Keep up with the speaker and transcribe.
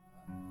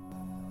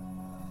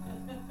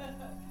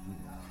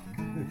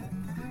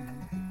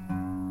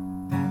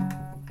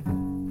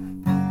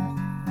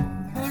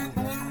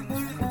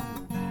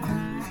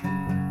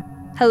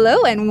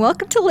Hello and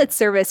welcome to Lit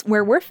Service,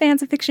 where we're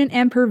fans of fiction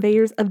and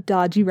purveyors of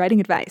dodgy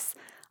writing advice.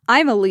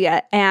 I'm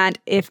Aliah, and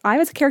if I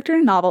was a character in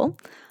a novel,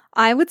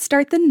 I would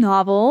start the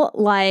novel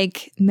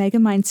like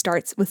Megamind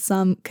starts, with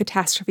some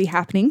catastrophe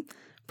happening.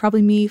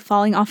 Probably me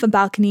falling off a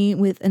balcony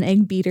with an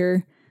egg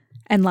beater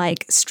and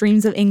like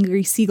streams of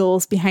angry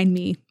seagulls behind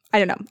me. I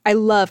don't know. I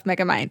love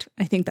Megamind.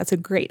 I think that's a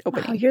great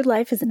opening. Wow, your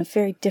life is in a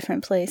very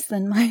different place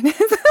than mine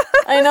is.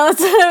 I know, that's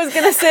what I was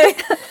going to say.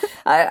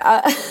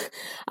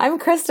 I'm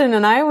Kristen,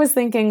 and I was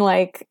thinking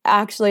like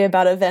actually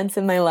about events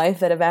in my life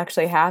that have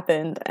actually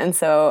happened. And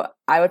so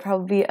I would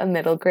probably be a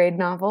middle grade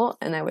novel,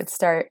 and I would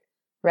start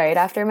right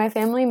after my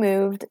family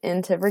moved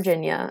into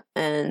Virginia.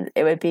 And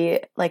it would be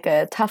like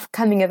a tough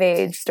coming of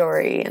age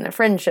story and a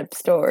friendship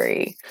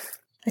story.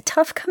 A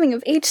tough coming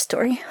of age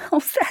story. How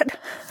sad.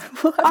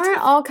 What?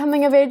 Aren't all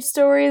coming of age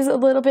stories a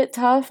little bit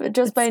tough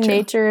just by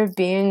nature of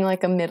being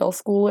like a middle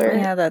schooler?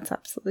 Yeah, that's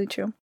absolutely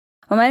true.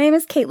 Well, my name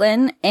is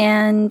Caitlin,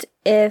 and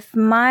if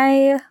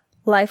my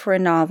life were a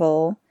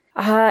novel,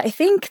 I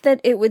think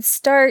that it would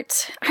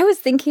start... I was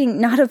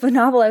thinking not of a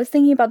novel, I was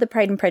thinking about the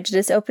Pride and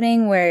Prejudice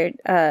opening where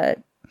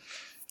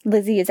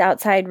Lizzie is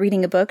outside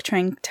reading a book,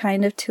 trying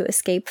kind of to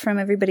escape from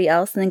everybody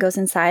else, and then goes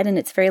inside and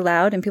it's very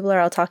loud and people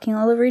are all talking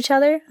all over each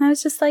other. And I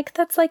was just like,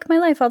 that's like my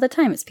life all the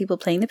time. It's people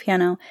playing the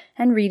piano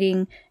and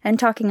reading and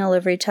talking all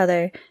over each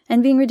other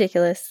and being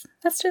ridiculous.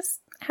 That's just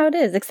how it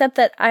is, except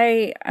that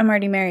I am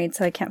already married,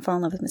 so I can't fall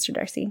in love with Mr.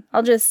 Darcy.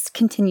 I'll just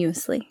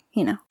continuously,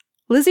 you know.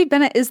 Lizzie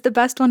Bennet is the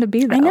best one to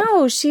be, though. I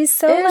know. She's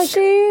so,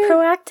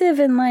 proactive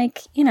and,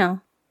 like, you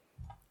know,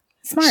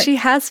 smart. She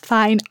has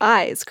fine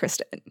eyes,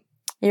 Kristen.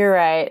 You're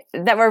right.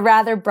 That were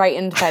rather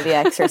brightened by the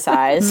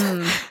exercise.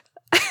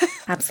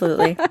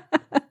 Absolutely.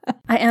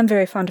 I am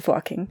very fond of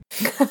walking.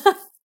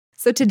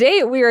 So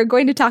today we are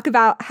going to talk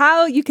about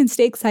how you can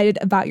stay excited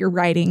about your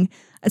writing,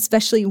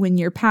 especially when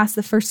you're past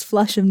the first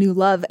flush of new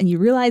love and you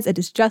realize it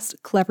is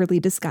just cleverly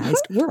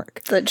disguised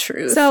work. The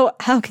truth. So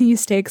how can you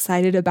stay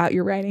excited about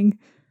your writing?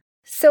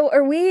 So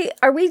are we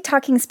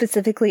talking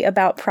specifically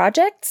about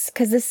projects?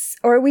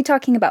 Or are we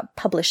talking about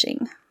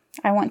publishing?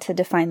 I want to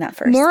define that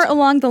first. More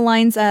along the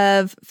lines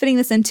of fitting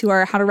this into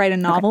our How to Write a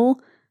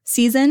Novel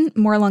season,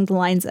 more along the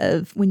lines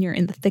of when you're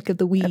in the thick of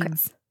the weeds.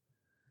 Okay.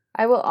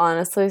 I will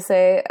honestly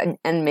say,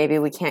 and maybe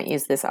we can't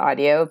use this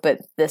audio,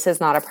 but this is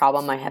not a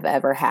problem I have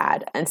ever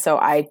had. And so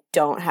I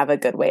don't have a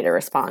good way to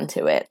respond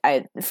to it.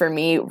 For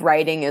me,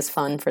 writing is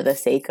fun for the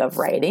sake of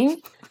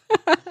writing.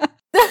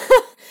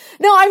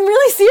 No, I'm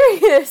really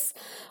serious.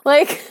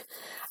 Like,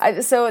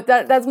 so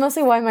that's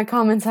mostly why my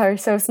comments are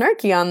so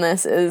snarky on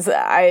this, is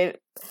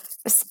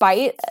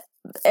spite,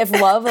 if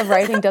love of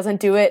writing doesn't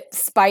do it,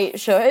 spite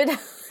should.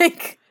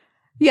 Like,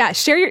 yeah,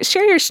 share your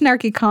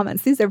snarky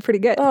comments. These are pretty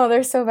good. Oh,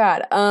 they're so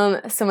bad.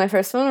 So my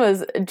first one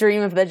was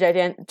dream of the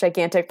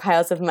gigantic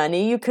piles of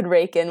money you could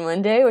rake in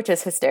one day, which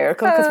is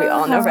hysterical because we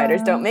all know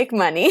writers don't make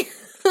money.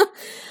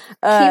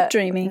 Keep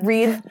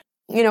dreaming.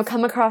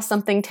 Come across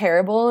something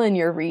terrible in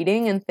your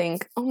reading and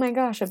think, oh my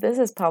gosh, if this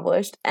is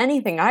published,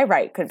 anything I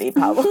write could be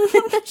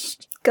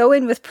published. Go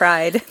in with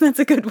pride. That's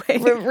a good way.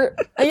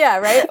 Yeah,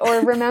 right? Or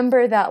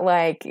remember that,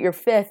 like, your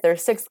 5th or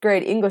 6th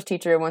grade English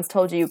teacher once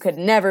told you could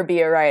never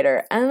be a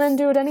writer, and then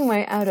do it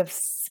anyway out of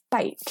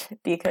spite,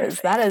 because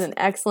that is an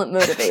excellent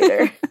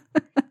motivator.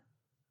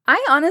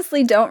 I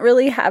honestly don't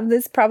really have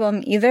this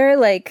problem either.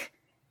 Like,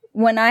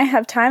 when I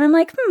have time, I'm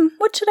like,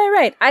 what should I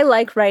write? I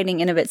like writing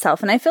in of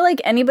itself, and I feel like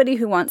anybody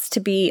who wants to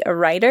be a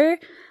writer,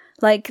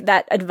 like,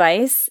 that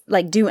advice,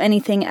 like, do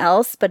anything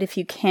else, but if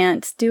you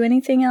can't do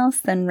anything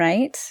else, then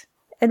write.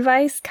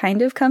 Advice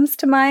kind of comes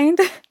to mind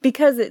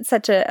because it's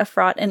such a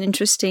fraught and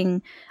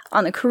interesting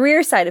on the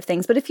career side of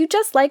things. But if you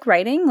just like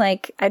writing,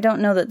 like, I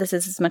don't know that this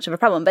is as much of a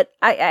problem. But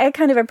I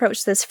kind of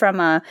approach this from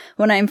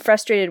when I'm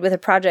frustrated with a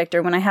project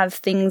or when I have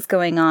things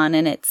going on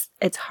and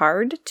it's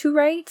hard to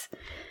write.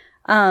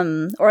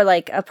 Or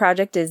like a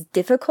project is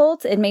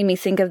difficult. It made me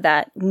think of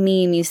that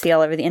meme you see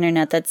all over the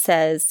internet that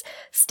says,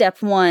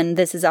 step 1,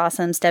 this is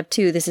awesome. Step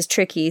 2, this is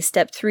tricky.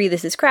 Step 3,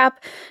 this is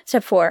crap.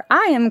 Step 4,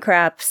 I am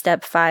crap.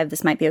 Step 5,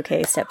 this might be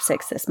okay. Step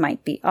 6, this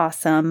might be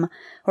awesome,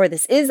 or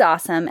this is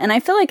awesome. And I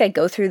feel like I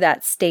go through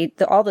that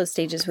all those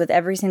stages with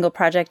every single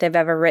project I've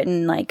ever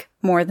written, like,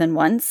 more than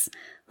once.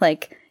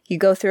 Like, you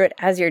go through it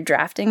as you're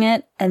drafting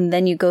it, and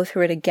then you go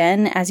through it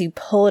again as you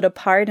pull it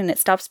apart and it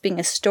stops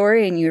being a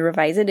story and you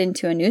revise it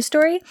into a new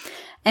story.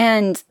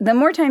 And the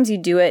more times you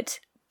do it,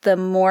 the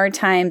more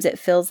times it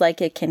feels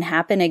like it can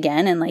happen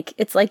again. And like,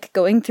 it's like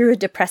going through a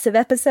depressive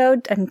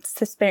episode. I'm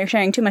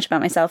sharing too much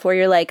about myself, where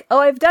you're like, oh,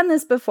 I've done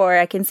this before.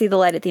 I can see the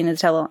light at the end of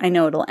the tunnel. I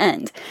know it'll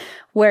end.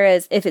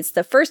 Whereas if it's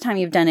the first time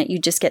you've done it, you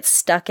just get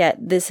stuck at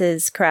this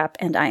is crap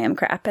and I am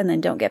crap, and then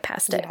don't get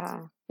past it.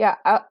 Yeah.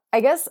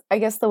 I guess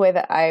the way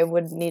that I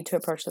would need to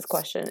approach this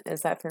question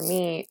is that for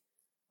me,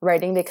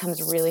 writing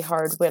becomes really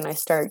hard when I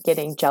start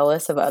getting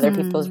jealous of other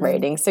people's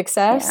writing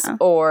success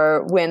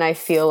or when I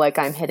feel like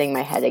I'm hitting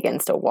my head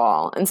against a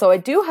wall. And so I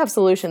do have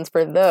solutions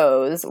for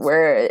those,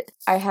 where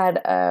I had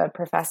a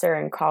professor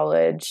in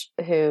college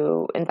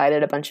who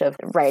invited a bunch of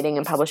writing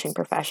and publishing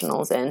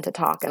professionals in to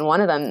talk. And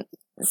one of them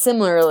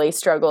similarly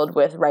struggled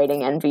with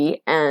writing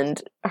envy.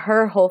 And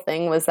her whole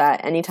thing was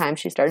that anytime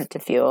she started to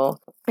feel,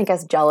 I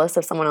guess, jealous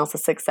of someone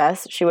else's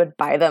success, she would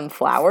buy them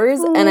flowers.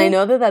 And I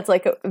know that that's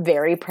like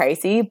very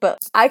pricey, but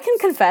I can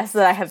confess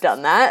that I have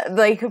done that.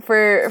 Like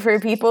for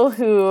people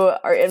who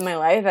are in my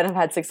life and have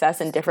had success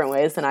in different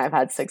ways than I've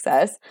had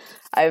success,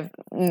 I've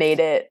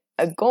made it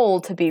a goal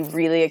to be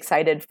really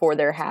excited for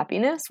their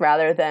happiness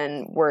rather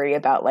than worry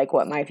about like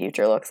what my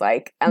future looks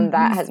like. And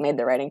that has made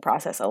the writing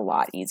process a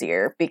lot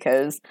easier,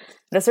 because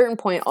at a certain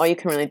point, all you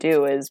can really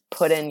do is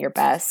put in your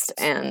best,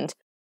 and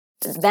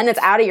then it's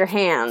out of your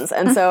hands.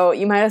 And so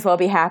you might as well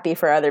be happy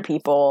for other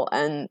people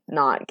and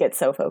not get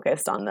so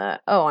focused on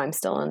I'm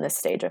still in this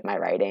stage of my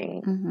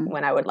writing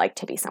when I would like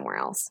to be somewhere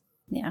else.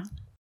 Yeah.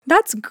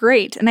 That's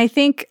great. And I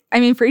think,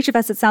 for each of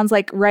us, it sounds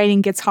like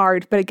writing gets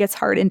hard, but it gets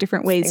hard in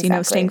different ways.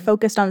 Exactly. Staying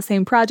focused on the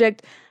same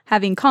project,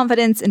 having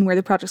confidence in where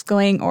the project's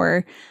going,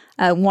 or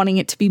wanting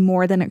it to be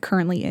more than it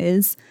currently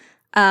is.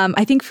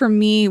 I think for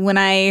me, when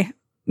I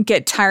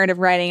get tired of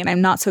writing and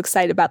I'm not so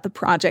excited about the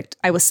project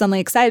I was suddenly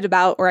excited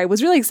about, or I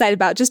was really excited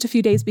about just a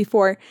few days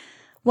before,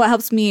 what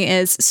helps me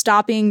is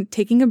stopping,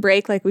 taking a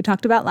break, like we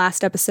talked about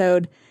last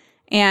episode,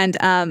 and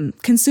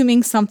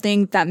consuming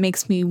something that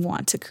makes me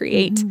want to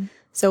create.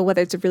 So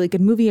whether it's a really good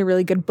movie, a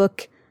really good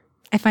book,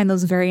 I find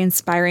those very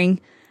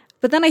inspiring.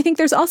 But then I think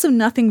there's also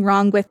nothing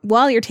wrong with,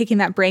 while you're taking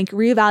that break,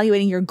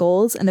 reevaluating your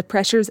goals and the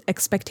pressures,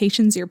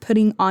 expectations you're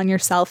putting on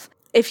yourself.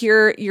 If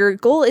your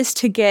goal is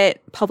to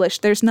get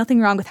published, there's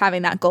nothing wrong with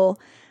having that goal.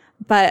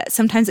 But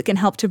sometimes it can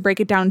help to break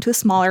it down into a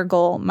smaller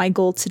goal. My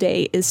goal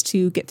today is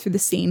to get through the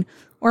scene,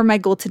 or my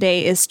goal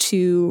today is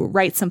to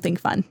write something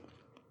fun.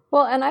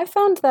 Well, and I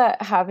found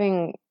that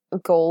having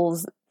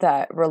goals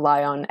that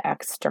rely on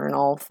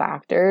external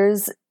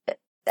factors,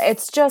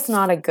 it's just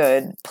not a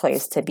good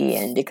place to be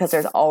in, because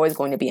there's always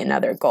going to be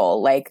another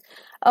goal. Like,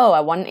 I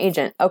want an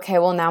agent. Okay,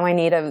 well, now I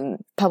need a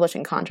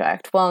publishing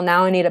contract. Well,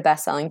 now I need a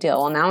best-selling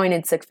deal. Well, now I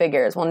need 6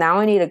 figures. Well, now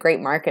I need a great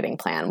marketing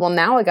plan. Well,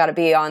 now I got to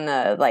be on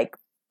the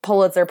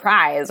Pulitzer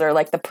Prize or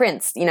the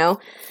Prince,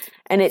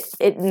 and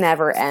it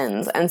never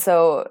ends. And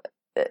so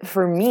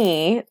for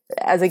me,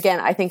 as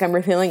again, I think I'm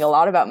revealing a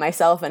lot about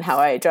myself and how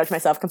I judge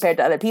myself compared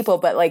to other people,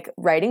 but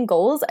writing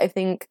goals, I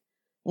think,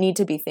 need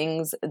to be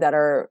things that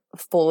are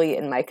fully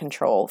in my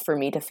control for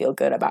me to feel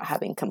good about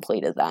having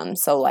completed them.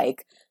 So I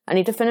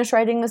need to finish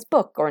writing this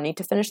book, or I need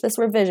to finish this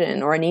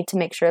revision, or I need to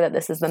make sure that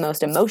this is the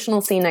most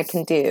emotional scene I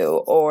can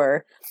do,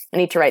 or I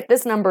need to write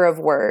this number of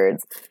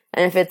words.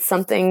 And if it's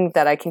something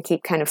that I can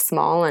keep kind of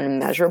small and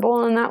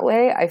measurable in that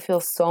way, I feel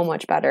so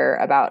much better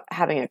about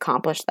having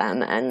accomplished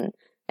them. And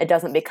it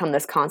doesn't become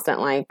this constant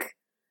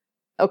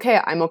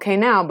okay, I'm okay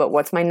now, but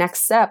what's my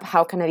next step?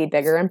 How can I be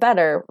bigger and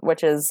better?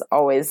 Which is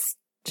always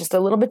just a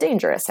little bit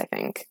dangerous, I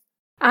think.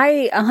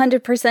 I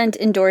 100%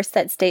 endorse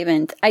that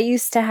statement. I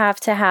used to have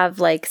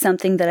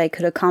something that I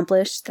could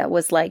accomplish that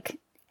was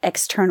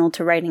external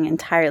to writing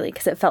entirely,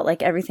 because it felt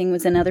like everything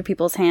was in other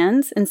people's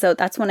hands. And so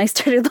that's when I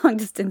started long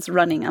distance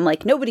running. I'm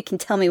like, nobody can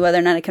tell me whether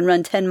or not I can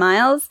run 10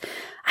 miles.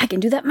 I can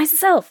do that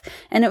myself.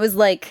 And it was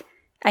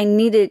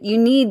you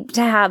need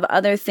to have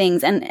other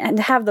things, and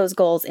to have those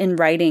goals in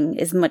writing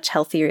is much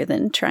healthier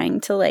than trying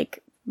to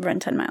run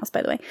 10 miles,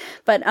 by the way.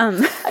 But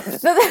I'm not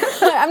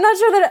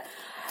sure that,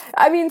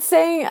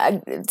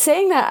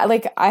 saying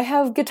that, I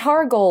have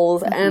guitar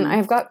goals and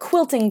I've got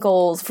quilting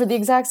goals for the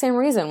exact same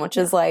reason, which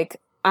is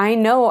I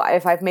know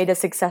if I've made a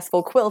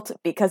successful quilt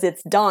because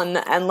it's done,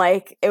 and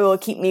it will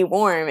keep me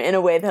warm in a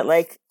way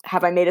that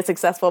have I made a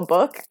successful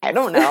book? I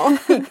don't know.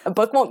 A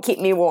book won't keep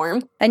me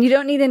warm. And you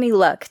don't need any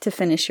luck to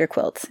finish your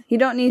quilt. You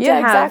don't need to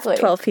have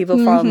 12 people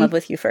fall in love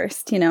with you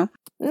first,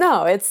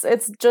 No, it's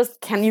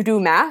just, can you do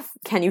math?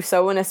 Can you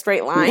sew in a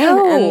straight line?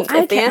 No, and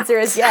if the answer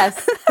is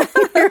yes,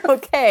 you're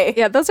okay.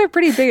 Yeah, those are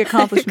pretty big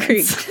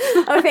accomplishments.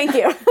 Oh, thank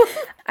you.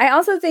 I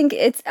also think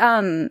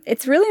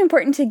it's really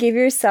important to give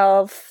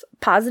yourself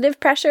positive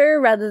pressure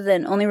rather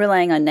than only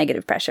relying on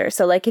negative pressure.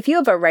 So if you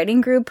have a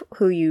writing group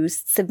who you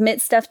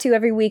submit stuff to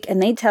every week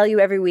and they tell you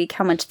every week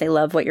how much they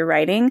love what you're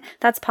writing,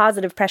 that's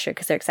positive pressure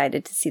because they're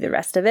excited to see the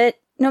rest of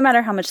it, no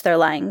matter how much they're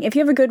lying. If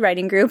you have a good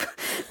writing group,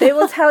 they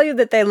will tell you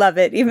that they love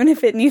it, even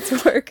if it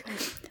needs work.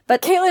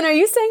 But Caitlin, are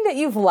you saying that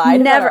you've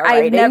lied never, about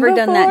writing I've never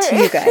before? done that to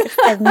you guys.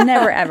 I've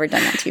never, ever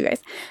done that to you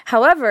guys.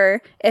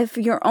 However, if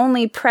your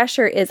only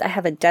pressure is I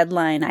have a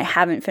deadline, I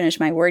haven't finished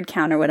my word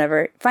count or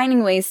whatever,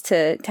 finding ways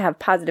to have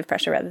positive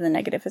pressure rather than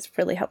negative has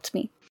really helped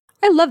me.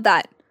 I love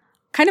that.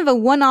 Kind of a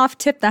one-off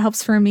tip that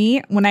helps for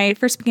me. When I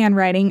first began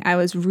writing, I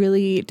was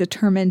really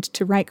determined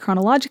to write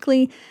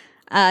chronologically,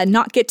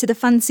 not get to the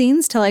fun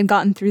scenes till I'd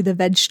gotten through the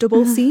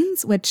vegetable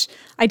scenes, which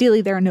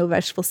ideally there are no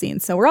vegetable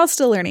scenes, so we're all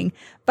still learning.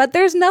 But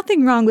there's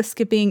nothing wrong with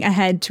skipping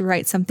ahead to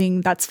write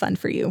something that's fun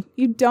for you.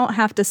 You don't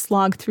have to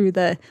slog through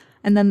the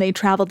and then they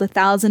traveled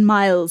 1,000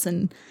 miles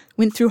and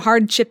went through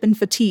hardship and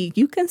fatigue,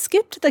 you can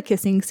skip to the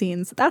kissing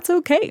scenes. That's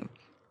okay.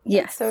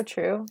 Yes. So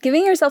true.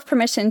 Giving yourself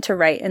permission to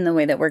write in the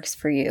way that works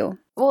for you.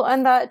 Well,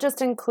 and that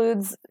just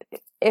includes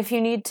if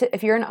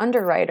you're an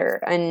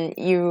underwriter and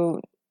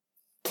you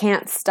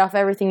can't stuff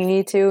everything you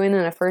need to in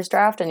a first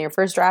draft, and your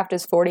first draft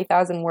is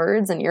 40,000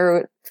 words, and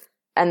you're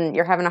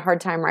having a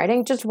hard time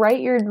writing, just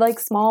write your like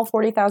small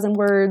 40,000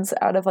 words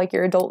out of like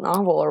your adult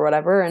novel or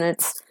whatever, and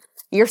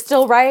you're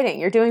still writing.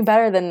 You're doing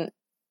better than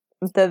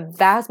the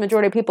vast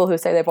majority of people who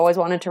say they've always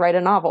wanted to write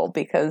a novel,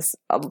 because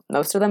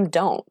most of them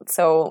don't.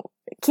 So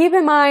keep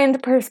in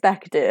mind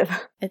perspective.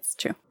 It's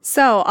true.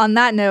 So on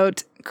that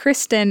note,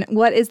 Kristen,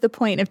 what is the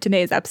point of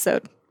today's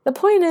episode? The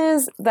point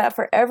is that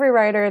for every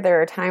writer, there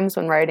are times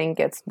when writing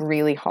gets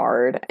really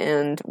hard,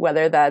 and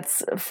whether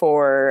that's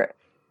for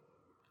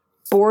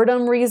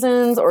boredom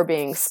reasons or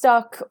being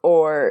stuck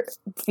or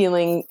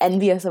feeling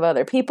envious of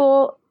other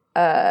people,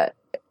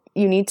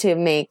 you need to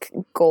make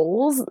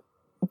goals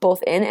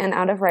both in and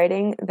out of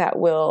writing that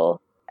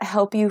will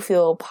help you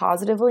feel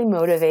positively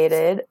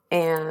motivated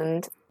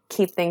and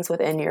keep things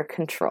within your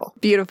control.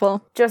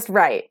 Beautiful. Just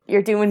write.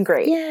 You're doing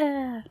great.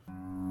 Yeah.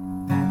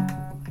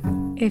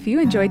 If you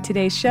enjoyed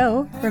today's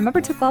show,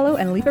 remember to follow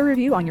and leave a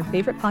review on your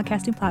favorite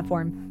podcasting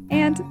platform,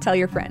 and tell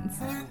your friends.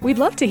 We'd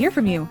love to hear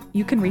from you.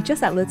 You can reach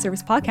us at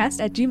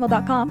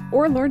litservicepodcast@gmail.com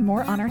or learn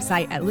more on our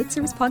site at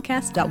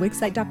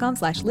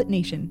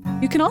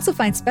litservicepodcast.wixsite.com/litnation. You can also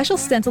find special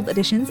stenciled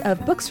editions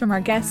of books from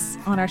our guests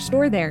on our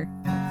store there.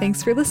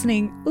 Thanks for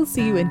listening. We'll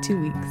see you in 2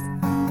 weeks.